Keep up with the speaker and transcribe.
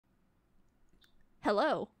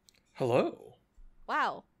Hello. Hello.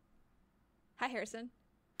 Wow. Hi, Harrison.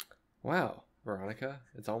 Wow, Veronica.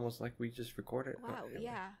 It's almost like we just recorded. Wow, anyway.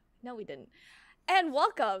 yeah. No, we didn't. And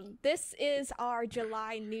welcome. This is our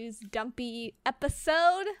July News Dumpy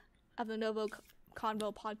episode of the NgoVo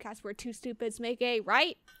Convo podcast where two stupids make a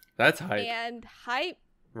right That's hype. and hype.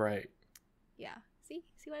 Right. Yeah. See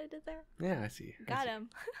what I did there? Yeah, I see. Got him.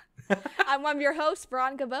 I'm one of your hosts,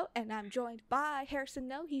 Veronica, and I'm joined by Harrison.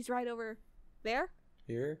 No, he's right over there.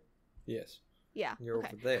 Here? Yes. Yeah. You're okay.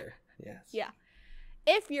 over there. Yes. Yeah.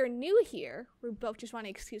 If you're new here, we both just want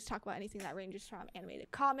an excuse to talk about anything that ranges from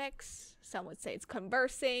animated comics. Some would say it's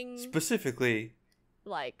conversing. Specifically,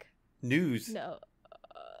 Like, news. no.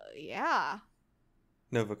 Yeah.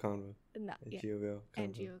 NgoVo Convo. No, yeah. NgoVo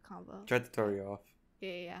Convo. NgoVo Convo. Tried to throw you off.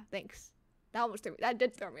 Yeah. Thanks. That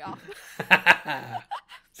did throw me off.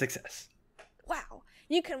 Success. Wow.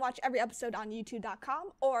 You can watch every episode on youtube.com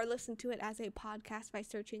or listen to it as a podcast by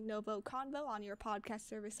searching NgoVo Convo on your podcast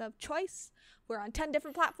service of choice. We're on 10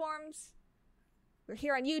 different platforms. We're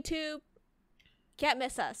here on YouTube. Can't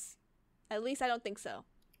miss us. At least I don't think so.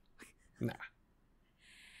 Nah.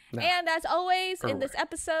 And as always, in this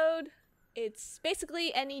episode, it's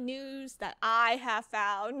basically any news that I have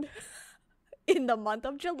found in the month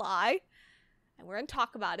of July. And we're going to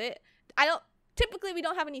talk about it. Typically, we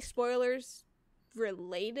don't have any spoilers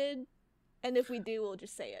related, and if we do, we'll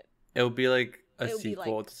just say it. It'll be like a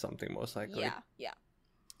sequel to something, most likely. Yeah.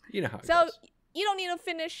 You know how it So goes. you don't need to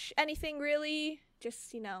finish anything really.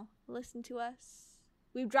 Just listen to us.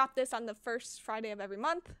 We drop this on the first Friday of every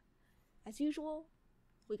month, as usual.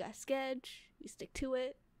 We got a sketch. We stick to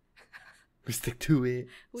it. We stick to it.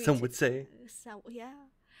 Some would say. So yeah.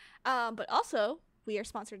 But also we are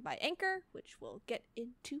sponsored by Anchor, which we'll get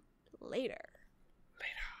into later.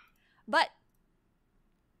 But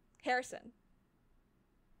Harrison,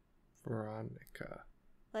 Veronica.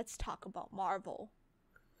 let's talk about Marvel.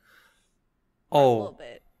 Oh, A little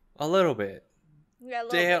bit. A little bit. Yeah, a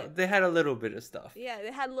little bit. They had a little bit of stuff. Yeah,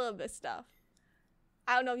 they had a little bit of stuff.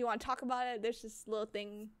 I don't know if you want to talk about it. There's this little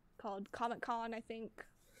thing called Comic-Con, I think.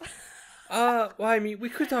 Well, I mean, we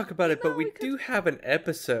could talk about it, but we do have an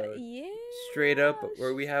episode straight up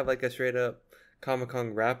where we have like a straight up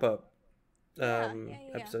Comic-Con wrap up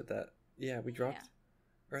episode that we dropped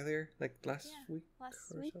earlier, like last week.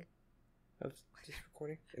 Last week. So. I was just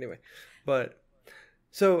recording anyway, but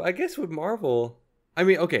so I guess with Marvel, I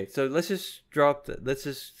mean, okay, so let's just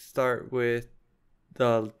start with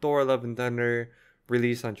the Thor: Love and Thunder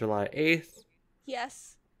release on July 8th.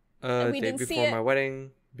 Yes. Day before my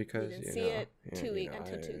wedding. Because we didn't see it until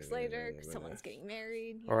 2 weeks later because someone's getting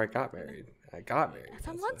married. Or I got married.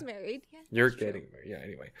 Someone's married. Yeah, you're getting married. Yeah.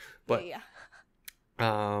 Anyway, but yeah.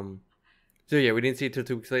 So yeah, we didn't see it till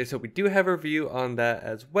 2 weeks later. So we do have a review on that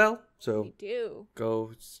as well. So we do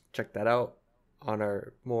go check that out on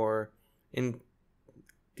our more in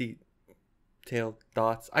detailed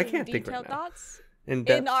thoughts. I can't think right now. Thoughts. In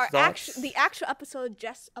our thoughts. the actual episode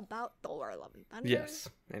just about Thor: Love and Thunder. Yes.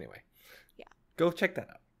 Anyway. Yeah. Go check that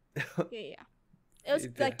out. Yeah. It was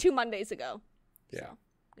like 2 Mondays ago. Yeah.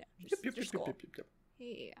 So, Yep.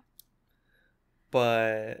 Yeah.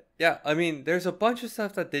 But yeah, I mean, there's a bunch of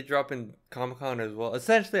stuff that did drop in Comic-Con as well.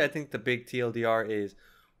 Essentially, I think the big TLDR is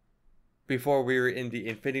before we were in the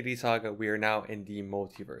Infinity Saga, we are now in the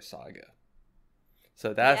Multiverse Saga.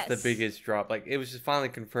 So that's the biggest drop. Like, it was just finally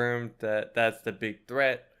confirmed that that's the big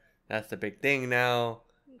threat. That's the big thing now.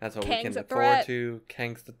 That's what we can look forward to.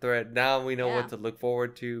 Kang's the threat. Now we know what to look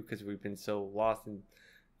forward to because we've been so lost in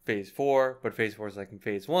Phase 4. But Phase 4 is like in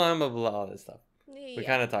Phase 1, blah, blah, blah, all this stuff. Yeah. We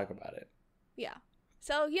kind of talk about it. Yeah.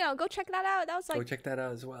 So, go check that out. That was like... Go check that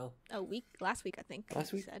out as well. Last week, I think.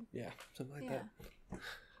 Last week? Said. Yeah, something like that.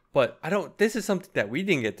 But this is something that we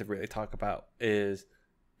didn't get to really talk about is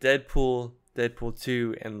Deadpool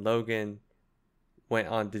 2, and Logan went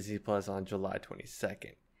on Disney Plus on July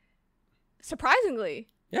 22nd. Surprisingly.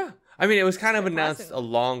 Yeah. I mean, it was kind of announced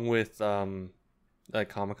along with like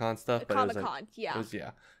Comic-Con stuff, but Comic-Con, it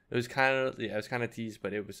was kind of teased,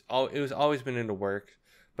 but it was always been in the works,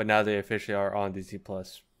 but now they officially are on Disney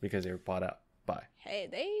Plus because they were bought out by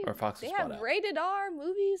Fox they have rated R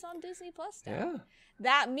movies on Disney Plus now. Yeah.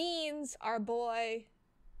 That means our boy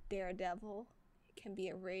Daredevil can be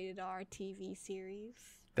a rated R TV series.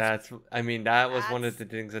 That was one of the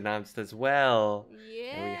things announced as well.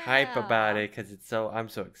 Yeah. And we hype about it because I'm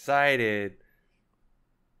so excited.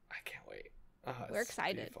 I can't wait. Oh, we're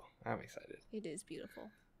excited. Beautiful. I'm excited. It is beautiful.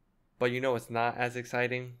 But it's not as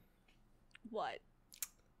exciting? What?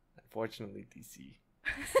 Unfortunately, DC.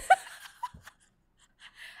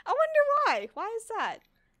 I wonder why. Why is that?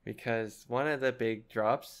 Because one of the big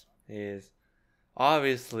drops is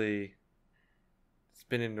obviously, it's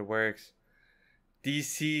been in the works.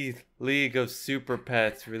 DC League of Super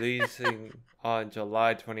Pets releasing on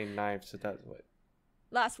July 29th. So that's what?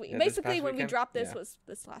 Last week. Yeah, basically, when weekend? we dropped this was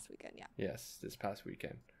this last weekend, yeah. Yes, this past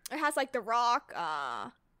weekend. It has like The Rock,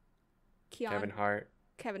 Kevin Hart,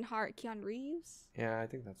 Keanu Reeves. Yeah, I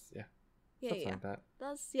think that's something like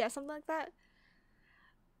that. Something like that.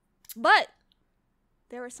 But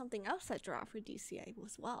there was something else that dropped for DCA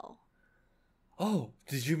as well. Oh,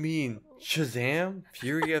 did you mean Shazam: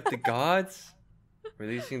 Fury of the Gods,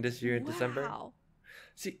 releasing this year in December?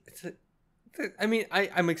 See, I mean,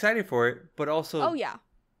 I'm excited for it, but also, oh yeah.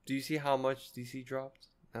 Do you see how much DC dropped?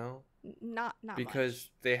 No, not because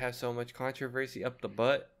much. They have so much controversy up the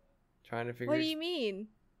butt, trying to figure. What do you mean?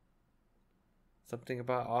 Something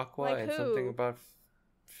about Aqua like and who? Something about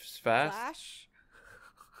Flash.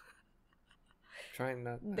 Trying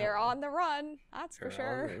not. They're on the run. That's for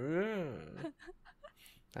sure.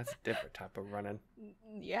 That's a different type of running.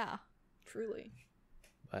 Yeah, truly.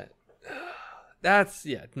 But that's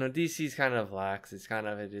no. DC's kind of lax. It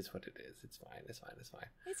is what it is. It's fine. It's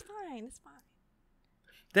fine.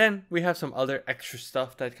 Then we have some other extra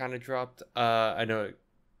stuff that kind of dropped. I know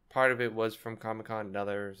part of it was from Comic-Con, and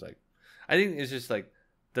others I think it's just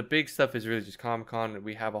the big stuff is really just Comic-Con.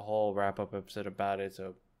 We have a whole wrap-up episode about it,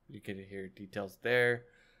 so you can hear details there.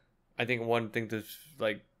 I think one thing to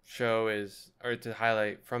show is, or to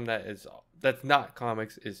highlight from that is, that's not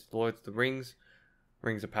comics, is Lord of the Rings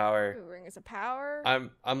of Power. Rings of Power.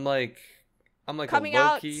 I'm like coming a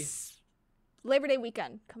out low-key Labor Day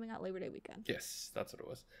weekend. Coming out Labor Day weekend. Yes, that's what it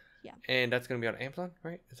was. Yeah. And that's gonna be on Amazon,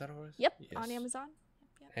 right? Is that what it was? Yep. Yes. On Amazon.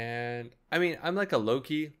 Yep. And I mean, I'm like a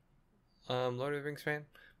low-key Lord of the Rings fan.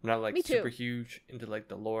 I'm not Me too. super huge into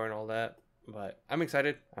the lore and all that, but I'm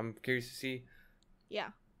excited. I'm curious to see. Yeah.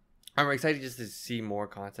 I'm excited just to see more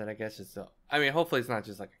content, I guess. I mean, hopefully it's not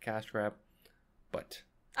just a cash grab, but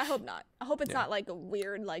I hope not. I hope it's not a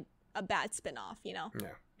weird, a bad spin-off, you know?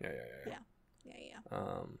 Yeah. Yeah.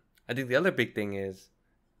 I think the other big thing is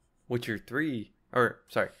Witcher 3, or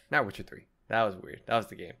sorry, not Witcher 3. That was weird. That was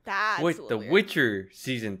the game. That's The weird. Witcher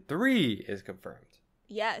Season 3 is confirmed.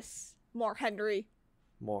 Yes. More Henry.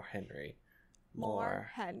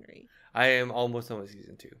 I am almost done with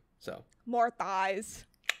Season 2, so. More thighs.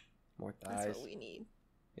 That's what we need.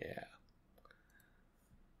 Yeah.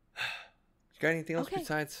 You got anything else Okay.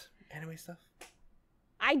 besides anime stuff?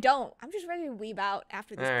 I don't. I'm just ready to weeb out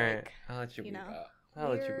after this break. Alright, I'll let you weeb out.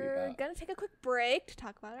 We're gonna take a quick break to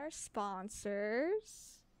talk about our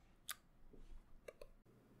sponsors.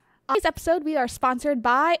 On this episode, we are sponsored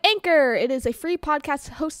by Anchor. It is a free podcast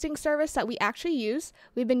hosting service that we actually use.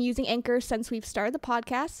 We've been using Anchor since we've started the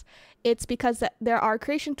podcast. It's because there are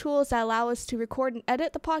creation tools that allow us to record and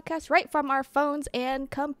edit the podcast right from our phones and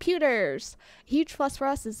computers. A huge plus for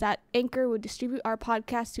us is that Anchor would distribute our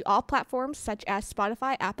podcast to all platforms such as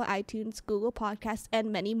Spotify, Apple iTunes, Google Podcasts,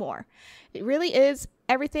 and many more. It really is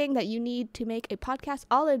everything that you need to make a podcast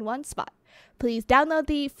all in one spot. Please download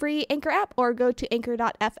the free Anchor app or go to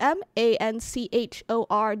anchor.fm, anchor.fm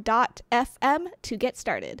to get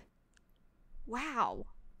started. Wow.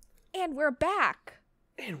 And we're back.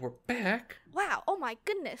 Wow. Oh my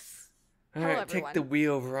goodness. All right, take the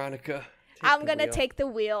wheel, Veronica. I'm going to take the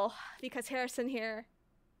wheel because Harrison here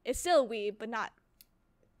is still a weeb, but not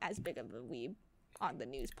as big of a weeb on the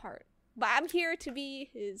news part. But I'm here to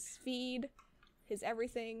be his feed, his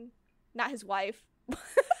everything, not his wife.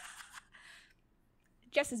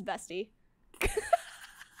 Just his bestie.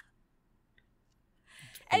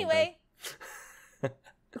 Anyway.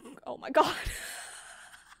 Oh my god.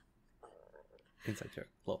 Inside joke.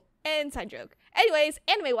 Lol. Inside joke. Anyways,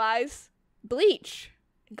 anime-wise, Bleach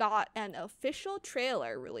got an official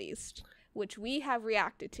trailer released, which we have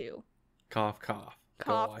reacted to. Cough, cough.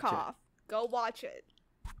 Cough, cough. Go watch it.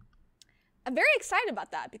 I'm very excited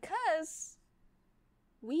about that because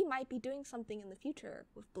we might be doing something in the future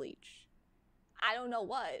with Bleach. I don't know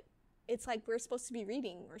what. It's like we're supposed to be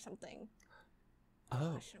reading or something.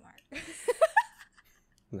 Oh. Question mark.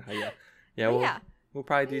 We'll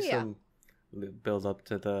probably do some build up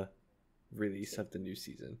to the release of the new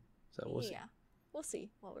season. So we'll see. Yeah. We'll see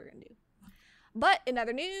what we're going to do. But in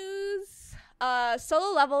other news,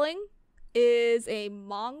 Solo Leveling is a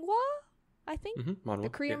manga, I think. Manhwa, the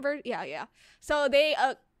Korean version. Yeah. So they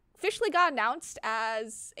officially got announced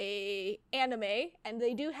as a anime, and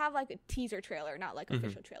they do have a teaser trailer, not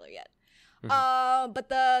official trailer yet. But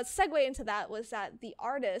the segue into that was that the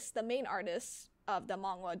main artist of the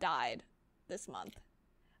manga died this month,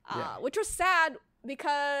 which was sad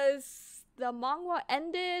because the manga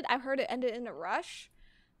ended. I've heard it ended in a rush,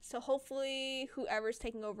 so hopefully whoever's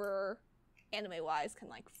taking over anime wise can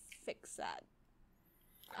like fix that.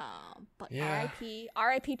 But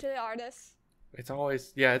RIP to the artist. It's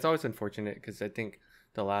always unfortunate because I think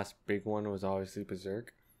the last big one was obviously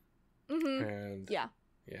Berserk. And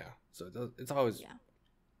so it's always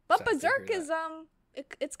but Berserk is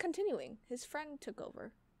it's continuing. His friend took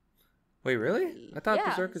over. Wait, really? I thought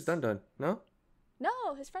Berserk is done. No,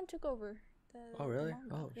 his friend took over. Oh, really?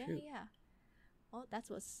 Manga. Oh, shoot. Yeah. Well, that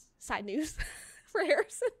was side news for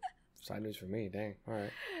Harrison. Side news for me. Dang. All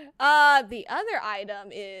right. The other item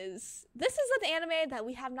is, this is an anime that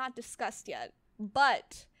we have not discussed yet,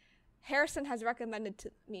 but Harrison has recommended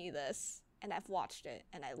to me this, and I've watched it,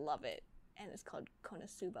 and I love it, and it's called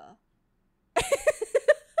Konosuba.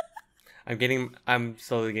 I'm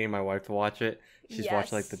slowly getting my wife to watch it. She's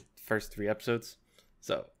watched like the first 3 episodes,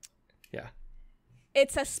 so yeah.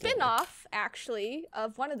 It's a spin-off, actually,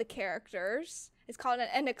 of one of the characters. It's called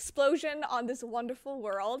An Explosion on This Wonderful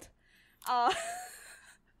World.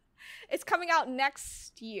 It's coming out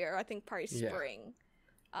next year, I think probably spring.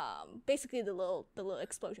 Basically the little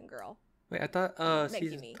explosion girl. Wait, I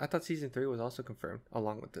thought season 3 was also confirmed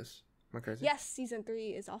along with this. Am I crazy? Yes, season 3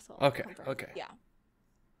 is also confirmed. Okay. Yeah.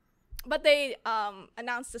 But they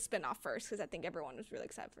announced the spin-off first because I think everyone was really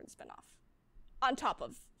excited for the spin-off. On top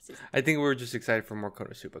of season 3. I think we were just excited for more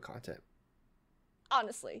Konosuba content.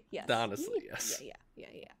 Honestly, yes. Yes.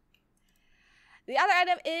 Yeah. The other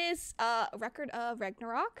item is Record of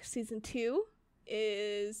Ragnarok. Season 2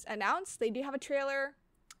 is announced. They do have a trailer.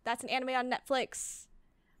 That's an anime on Netflix.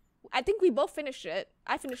 I think we both finished it.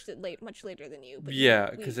 I finished it much later than you. But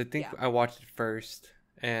because I think I watched it first.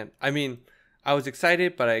 And, I mean, I was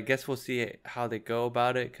excited, but I guess we'll see how they go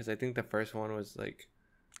about it. Because I think the first one was, like...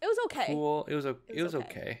 It was okay. Cool. It was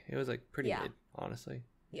okay. It was, like, pretty mid, honestly.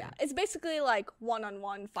 Yeah. It's basically, like,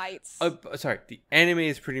 one-on-one fights. Sorry. The anime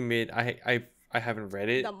is pretty mid. I haven't read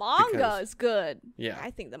it. The manga is good. Yeah. I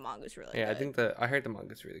think the manga is really good. Yeah, I heard the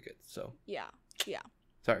manga is really good. So. Yeah.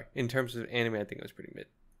 Sorry. In terms of anime, I think it was pretty mid.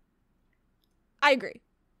 I agree.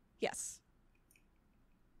 Yes.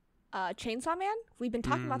 Chainsaw Man. We've been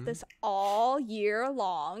talking about this all year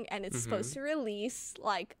long, and it's supposed to release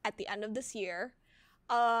like at the end of this year.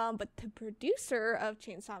 But the producer of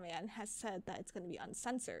Chainsaw Man has said that it's going to be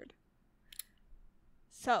uncensored.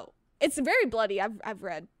 So it's very bloody. I've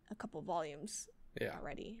read a couple volumes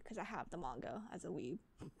already because I have the manga as a weeb.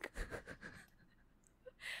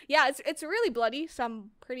 Yeah, it's really bloody, so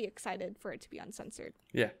I'm pretty excited for it to be uncensored.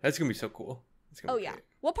 Yeah, that's gonna be so cool. Oh yeah,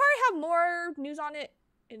 we'll probably have more news on it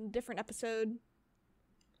in a different episode.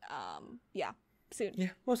 Soon. Yeah,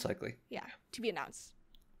 most likely. Yeah, to be announced.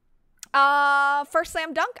 First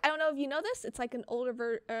Slam Dunk. I don't know if you know this. It's like an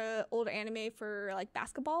older anime for like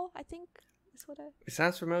basketball. I think is what it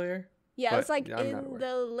sounds familiar. Yeah, it's like in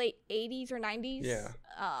the late 80s or 90s. Yeah.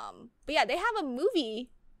 But yeah, they have a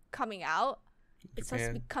movie coming out. It's supposed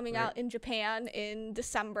to be coming out in Japan in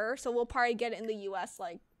December, so we'll probably get it in the US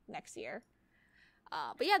like next year.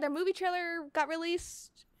 But yeah, their movie trailer got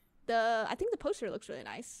released. I think the poster looks really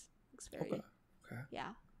nice. Looks very okay. Yeah.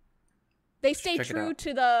 They stay true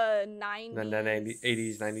to the 90s. The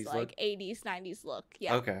 80s, 90s like look? 80s, 90s look.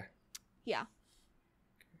 Yeah. Okay. Yeah.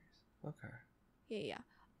 Okay. Yeah.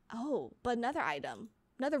 Oh, but another item.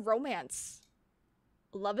 Another romance.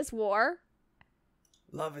 Love is War.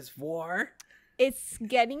 Love is War? It's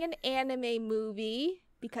getting an anime movie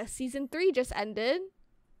because season 3 just ended.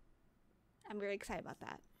 I'm very excited about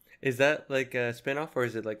that. Is that like a spin-off or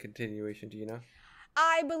is it like continuation? Do you know?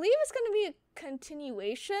 I believe it's going to be a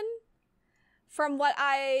continuation. From what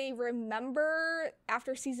I remember,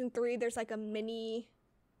 after season 3, there's like a mini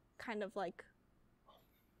kind of like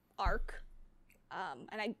arc.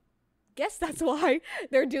 And I guess that's why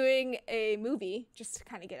they're doing a movie, just to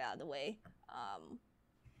kind of get out of the way.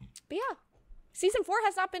 But yeah, season 4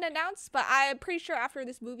 has not been announced, but I'm pretty sure after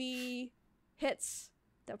this movie hits,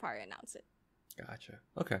 they'll probably announce it. Gotcha.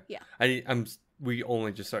 Okay. Yeah. We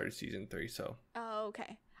only just started season 3, so. Oh,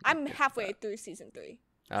 okay. I'm halfway through season 3.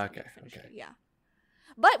 Okay. Okay. Yeah.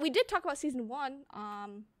 But we did talk about season 1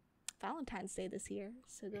 Valentine's Day this year,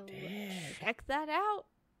 so go check that out.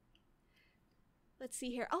 Let's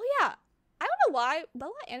see here. Oh yeah, I don't know why, but a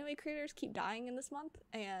lot of anime creators keep dying in this month,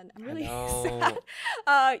 and I'm really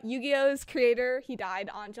sad. Yu-Gi-Oh's creator, he died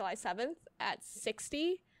on July 7th at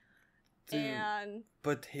 60. Dude,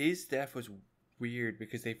 but his death was weird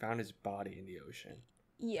because they found his body in the ocean.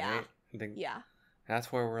 Yeah. Right? Yeah.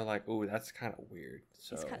 That's where we're like, ooh, that's kind of weird.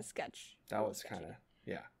 So it's kind of sketch. That was kind of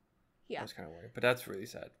yeah. That was kind of weird, but that's really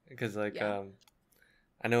sad because I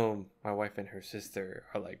know my wife and her sister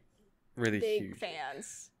are like really big huge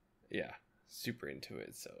fans. Yeah, super into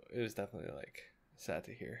it. So it was definitely like sad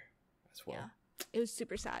to hear. as well. Yeah, it was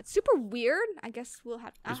super sad, super weird. I guess I'll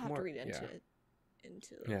have to read into it.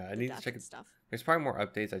 I need to check it. Stuff. There's probably more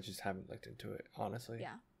updates. I just haven't looked into it, honestly.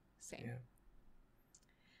 Yeah, same.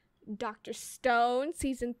 Yeah. Dr. Stone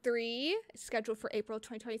season 3 is scheduled for April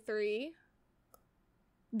 2023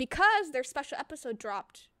 because their special episode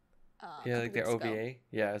dropped. Like their OVA. Ago.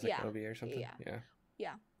 Yeah, it's like an OVA or something.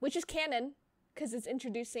 Yeah, which is canon because it's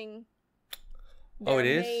introducing. It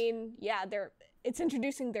is. It's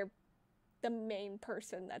introducing the main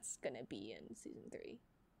person that's gonna be in season 3.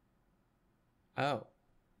 Oh.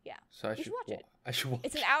 Yeah. So I should watch it. I should watch.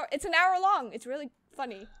 It's an hour long. It's really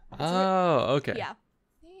funny. Okay. Yeah.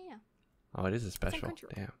 Oh, it is a special.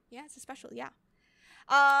 Damn. Yeah, it's a special. Yeah.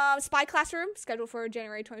 Spy Classroom scheduled for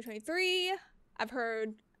January 2023. I've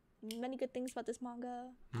heard many good things about this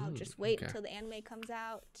manga. I'll just wait until the anime comes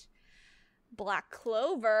out. Black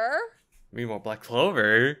Clover. Meanwhile, Black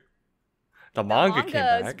Clover. The manga came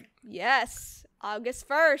back. Yes, August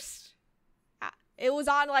 1st. It was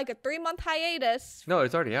on like a 3-month hiatus. No,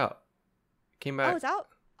 it's already out. Came back. Oh, it's out?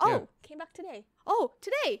 Oh, came back today. Oh,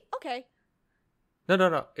 today. Okay.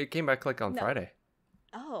 No. It came back like on Friday.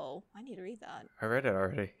 Oh, I need to read that. I read it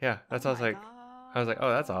already. Yeah, that's what I was like. I was like, oh,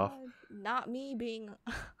 that's off. Not me being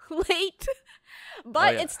late.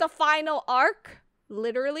 But it's the final arc.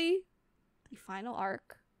 Literally. The final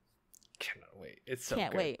arc. Cannot wait. It's so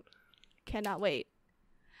Can't good. wait. Cannot wait.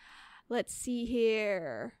 Let's see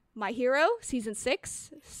here. My Hero season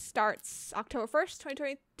 6 starts October 1st,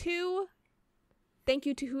 2022. Thank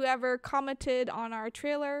you to whoever commented on our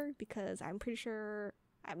trailer because I'm pretty sure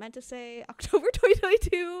I meant to say October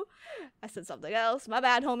 2022. I said something else. My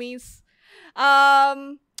bad, homies.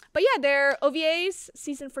 But yeah, their OVAs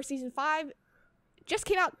season 5 just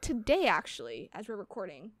came out today, actually, as we're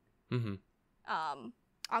recording. Mm-hmm. On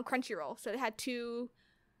Crunchyroll. So it had two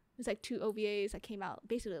OVAs that came out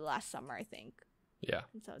basically last summer, I think. Yeah.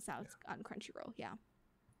 And so it's now on Crunchyroll. Yeah.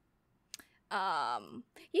 You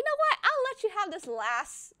know what? I'll let you have this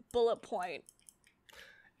last bullet point.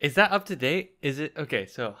 Is that up to date? Is it okay?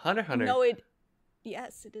 So Hunter x Hunter. No,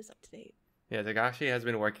 yes, it is up to date. Yeah, Tagashi has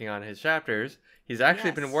been working on his chapters. He's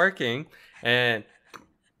actually been working, and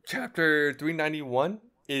chapter 391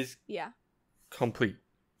 is complete.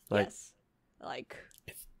 It's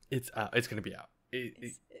out. It's gonna be out.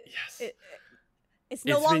 It's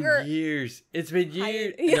no longer been years. It's been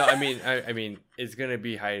years. No, I mean, it's gonna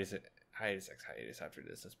be hiatus after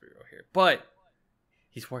this. Let's be real here. But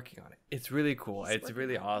he's working on it. It's really cool. It's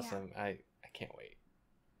really awesome. Yeah. I can't wait.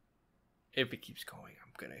 If it keeps going,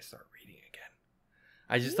 I'm gonna start reading again.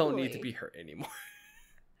 I just don't need to be hurt anymore.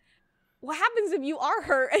 What happens if you are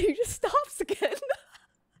hurt and you just stops again?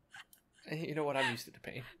 You know what? I'm used to the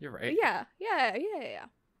pain. You're right. Yeah.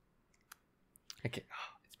 I can't.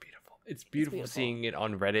 Oh, it's beautiful. It's beautiful seeing it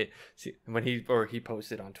on Reddit. When he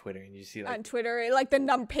posted on Twitter, and you see like on Twitter, like the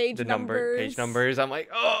page numbers. I'm like,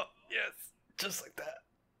 oh yes, just like that.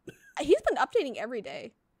 He's been updating every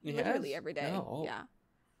day. Literally every day. No. Yeah.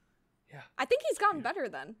 I think he's gotten better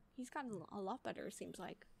then. He's gotten a lot better, it seems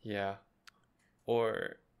like. Yeah.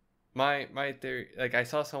 Or my theory, like I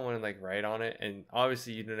saw someone like write on it, and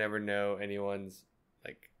obviously you never know anyone's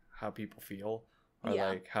like how people feel or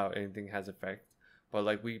like how anything has effect. But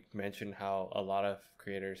like we mentioned how a lot of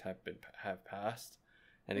creators have passed,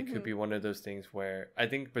 and it could be one of those things where I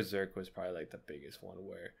think Berserk was probably like the biggest one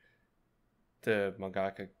where the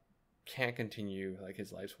mangaka can't continue like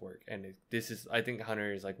his life's work, and I think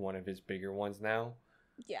Hunter is like one of his bigger ones now.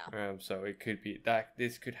 So it could be that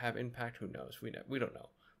this could have impact. Who knows? We don't know.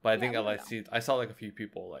 But I think I saw like a few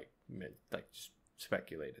people like just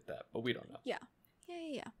speculated that, but we don't know. Yeah.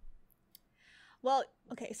 Well,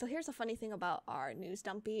 okay, so here's the funny thing about our news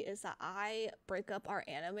Dumpy is that I break up our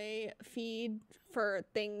anime feed for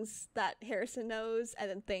things that Harrison knows and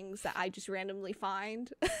then things that I just randomly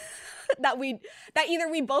find that either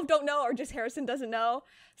we both don't know or just Harrison doesn't know.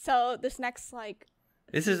 So this next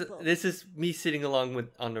this is me sitting along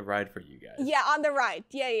on the ride for you guys. Yeah, on the ride.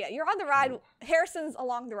 Yeah. You're on the ride. Harrison's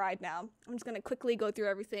along the ride now. I'm just gonna quickly go through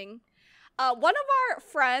everything. One of our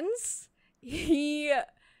friends, he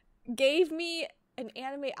gave me an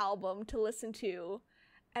anime album to listen to,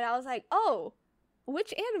 and I was like, oh,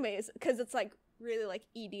 which anime is it? Because it's like really like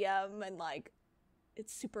EDM and like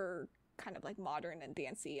it's super kind of like modern and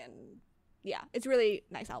dancey, and yeah, it's really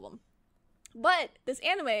nice album. But this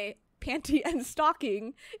anime, Panty and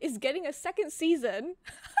Stocking, is getting a second season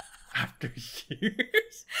after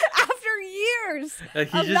years. Like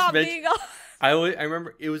he just I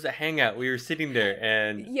remember it was a hangout. We were sitting there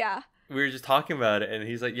and we were just talking about it, and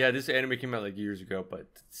he's like, yeah, this anime came out like years ago,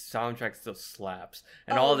 but the soundtrack still slaps,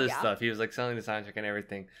 and all this stuff. He was like selling the soundtrack and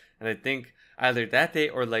everything, and I think either that day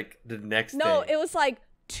or like the next day. No, it was like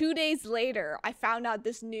 2 days later. I found out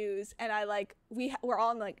this news, and I like we're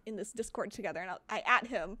all like in this Discord together, and I at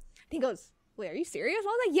him, and he goes, "Wait, are you serious?" I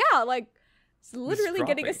was like, "Yeah, like it's literally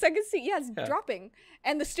getting a second season. Yeah, it's dropping."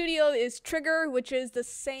 And the studio is Trigger, which is the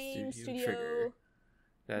same studio. Trigger.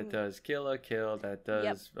 That does Kill la Kill, that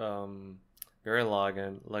does Gurren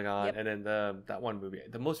Lagann, and then that one movie,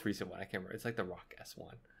 the most recent one, I can't remember. It's like the Rock-S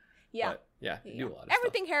one. Yeah. But, yeah, they do a lot of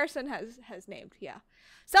everything stuff. Harrison has named, yeah.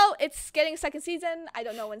 So it's getting a second season. I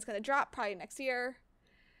don't know when it's gonna drop, probably next year.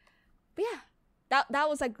 But yeah, that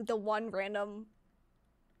was like the one random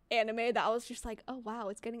anime that I was just like, oh wow,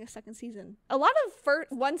 it's getting a second season. A lot of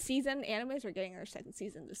first one season animes are getting their second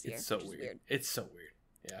season this year. It's so weird. It's so weird.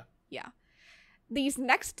 Yeah. Yeah. These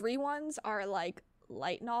next 3 ones are like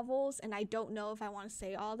light novels, and I don't know if I want to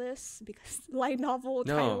say all this because light novel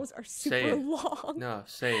titles are super long. No,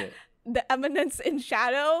 say it. The Eminence in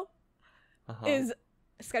Shadow is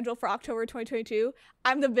scheduled for October 2022.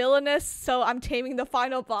 I'm the villainess, so I'm taming the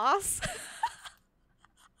final boss.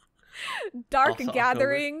 Dark also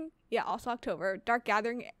Gathering. October. Yeah, also October. Dark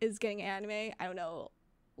Gathering is getting anime. I don't know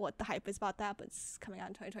what the hype is about that, but it's coming out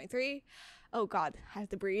in 2023. Oh god, I have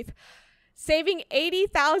to breathe. Saving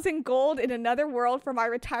 80,000 gold in another world for my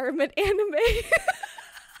retirement anime.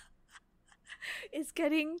 Is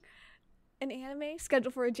getting an anime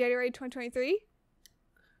scheduled for January 2023.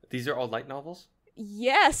 These are all light novels?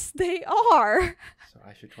 Yes, they are. So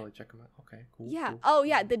I should totally check them out. Okay, cool. Yeah. Cool,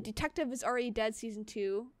 yeah. The Detective is Already Dead season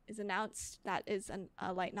 2 is announced. That is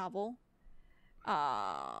a light novel.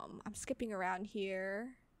 I'm skipping around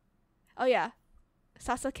here. Oh yeah,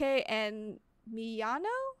 Sasuke and Miyano?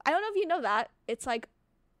 I don't know if you know that. It's like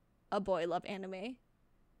a boy love anime.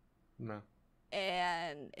 No.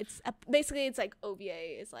 And it's basically it's like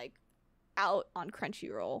OVA is like out on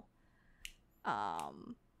Crunchyroll.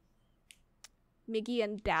 Miggy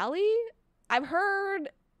and Dally? I've heard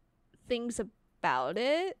things about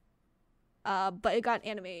it. But it got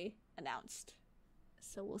anime announced.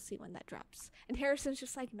 So we'll see when that drops. And Harrison's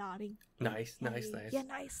just like nodding. Nice. Yeah,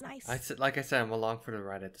 nice. Like I said, I'm along for the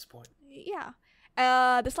ride at this point. Yeah.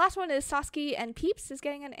 This last one is Sasuke and Peeps is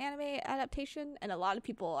getting an anime adaptation, and a lot of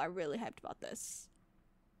people are really hyped about this.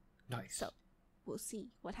 Nice. So we'll see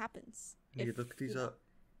what happens. You look these up.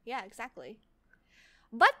 Yeah, exactly.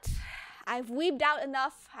 But I've weebed out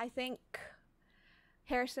enough, I think.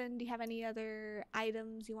 Harrison, do you have any other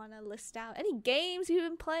items you want to list out? Any games you've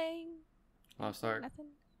been playing? I'll start. Nothing?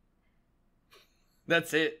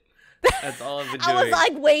 That's it. That's all I've been doing. I was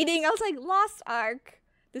like waiting. I was like, Lost Ark.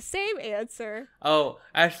 The same answer. Oh,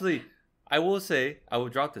 actually, I will say, I will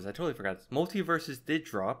drop this. I totally forgot this. Multiverses did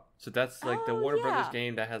drop. So that's like the Warner Brothers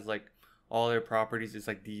game that has like all their properties. It's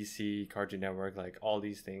like DC, Cartoon Network, like all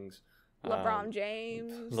these things. LeBron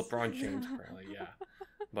James, apparently, yeah.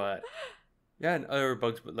 But yeah, and other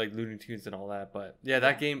bugs, but like Looney Tunes and all that. But yeah,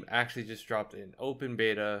 that game actually just dropped in open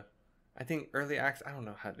beta. I think early access. I don't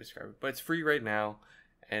know how to describe it, but it's free right now,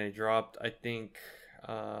 and it dropped. I think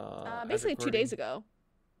basically 2 days ago.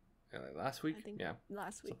 Last week,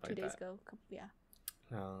 last week, 2 days ago.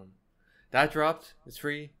 That dropped. It's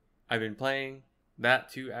free. I've been playing that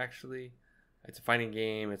too. Actually, it's a fighting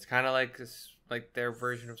game. It's kind of like this, like their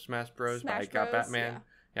version of Smash Bros. But I got Batman.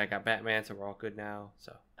 Yeah, I got Batman, so we're all good now.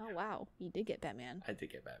 So. Oh wow, you did get Batman. I did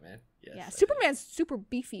get Batman. Yes. Yeah, Superman's super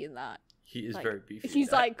beefy in that. He is very beefy.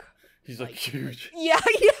 He's like huge. Yeah.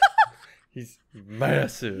 He's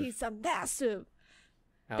massive. He's a massive.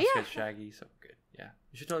 House gets Shaggy, so good. Yeah,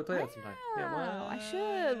 you should totally play that sometime. Yeah, wow. I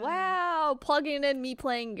should. Wow, plugging in me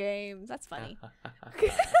playing games. That's funny.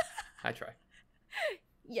 I try.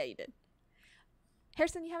 Yeah, you did.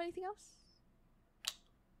 Harrison, you have anything else?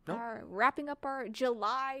 Nope. Wrapping up our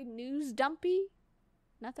July news dumpy.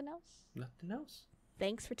 Nothing else? Nothing else.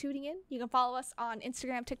 Thanks for tuning in. You can follow us on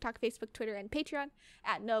Instagram, TikTok, Facebook, Twitter, and Patreon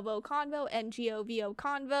at NgoVo Convo, NgoVo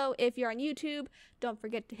Convo. If you're on YouTube, don't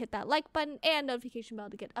forget to hit that like button and notification bell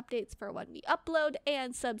to get updates for when we upload,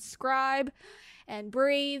 and subscribe and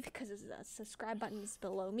breathe because the subscribe button is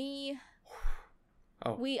below me.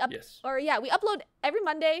 Oh, we yes. We upload every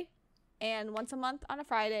Monday and once a month on a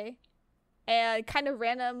Friday, and kind of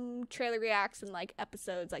random trailer reacts and like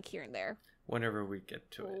episodes like here and there. Whenever we get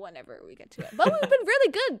to it. But we've been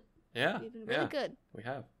really good. Yeah. We've been really good. We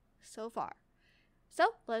have. So far.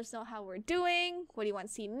 So, let us know how we're doing. What do you want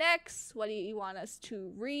to see next? What do you want us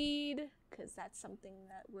to read? Because that's something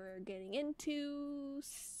that we're getting into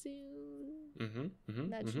soon.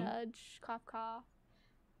 Nudge, nudge, cough, cough.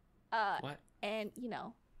 What? And,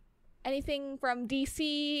 anything from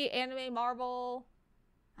DC, anime, Marvel.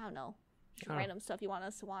 I don't know. Random stuff you want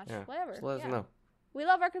us to watch. Yeah. Whatever. Just let us know. We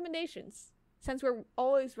love recommendations since we're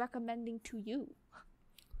always recommending to you.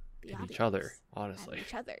 To each other, honestly. And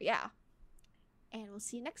each other, yeah. And we'll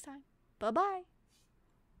see you next time. Bye-bye.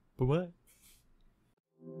 Bye-bye.